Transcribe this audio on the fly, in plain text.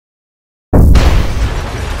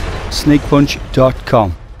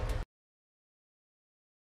snakepunch.com.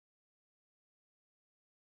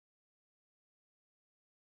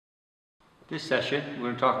 This session we're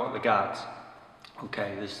going to talk about the guards.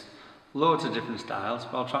 Okay, there's loads of different styles,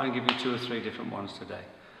 but I'll try and give you 2 or 3 different ones today.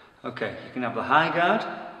 Okay, you can have the high guard,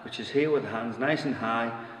 which is here with the hands nice and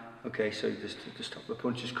high. Okay, so just to stop the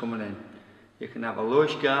punches coming in. You can have a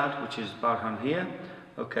lowish guard, which is about on here.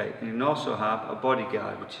 Okay, and you can also have a body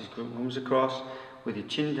guard, which comes across with your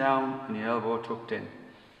chin down and your elbow tucked in.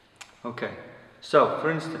 Okay, so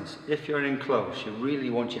for instance, if you're in close, you really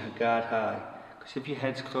want your guard high, because if your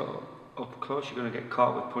head's up close, you're going to get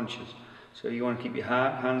caught with punches. So you want to keep your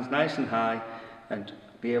hands nice and high and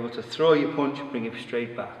be able to throw your punch, bring it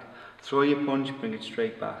straight back. Throw your punch, bring it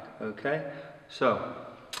straight back. Okay? So,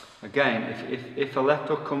 again, if a left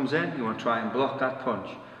hook comes in, you want to try and block that punch.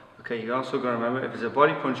 Okay, you also got to remember, if there's a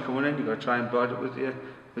body punch coming in, you've got to try and block it with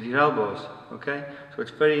your elbows. Okay? So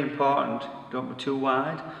it's very important, don't be too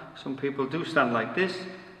wide. Some people do stand like this,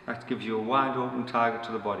 that gives you a wide open target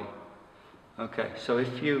to the body. Okay, so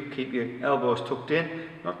if you keep your elbows tucked in,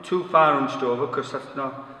 not too far hunched over, because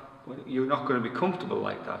you're not going to be comfortable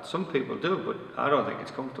like that. Some people do, but I don't think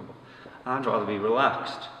it's comfortable. I'd rather be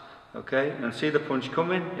relaxed. Okay, and see the punch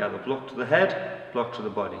coming, you have a block to the head, block to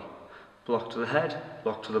the body. Block to the head,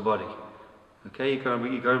 block to the body. Okay, you've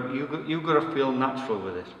got to feel natural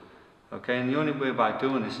with it. Okay, and the only way by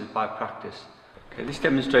doing this is by practice. Okay, this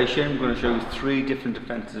demonstration, I'm going to show you 3 different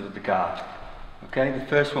defenses of the guard. Okay, the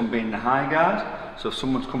first one being the high guard. So if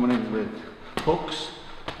someone's coming in with hooks,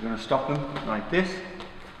 you're going to stop them like this.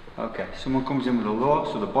 Okay, someone comes in with a low,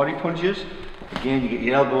 so the body punches. Again, you get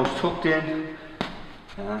your elbows tucked in,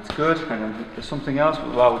 and that's good. And then there's something else,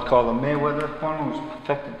 what I would call the Mayweather one, who's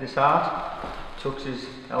perfected this art. Tucks his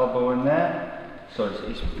elbow in there, so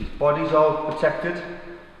his body's all protected,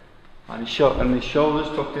 and his shoulders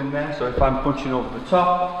tucked in there. So if I'm punching over the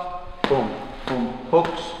top, boom, boom,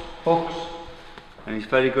 hooks, hooks. And he's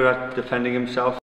very good at defending himself.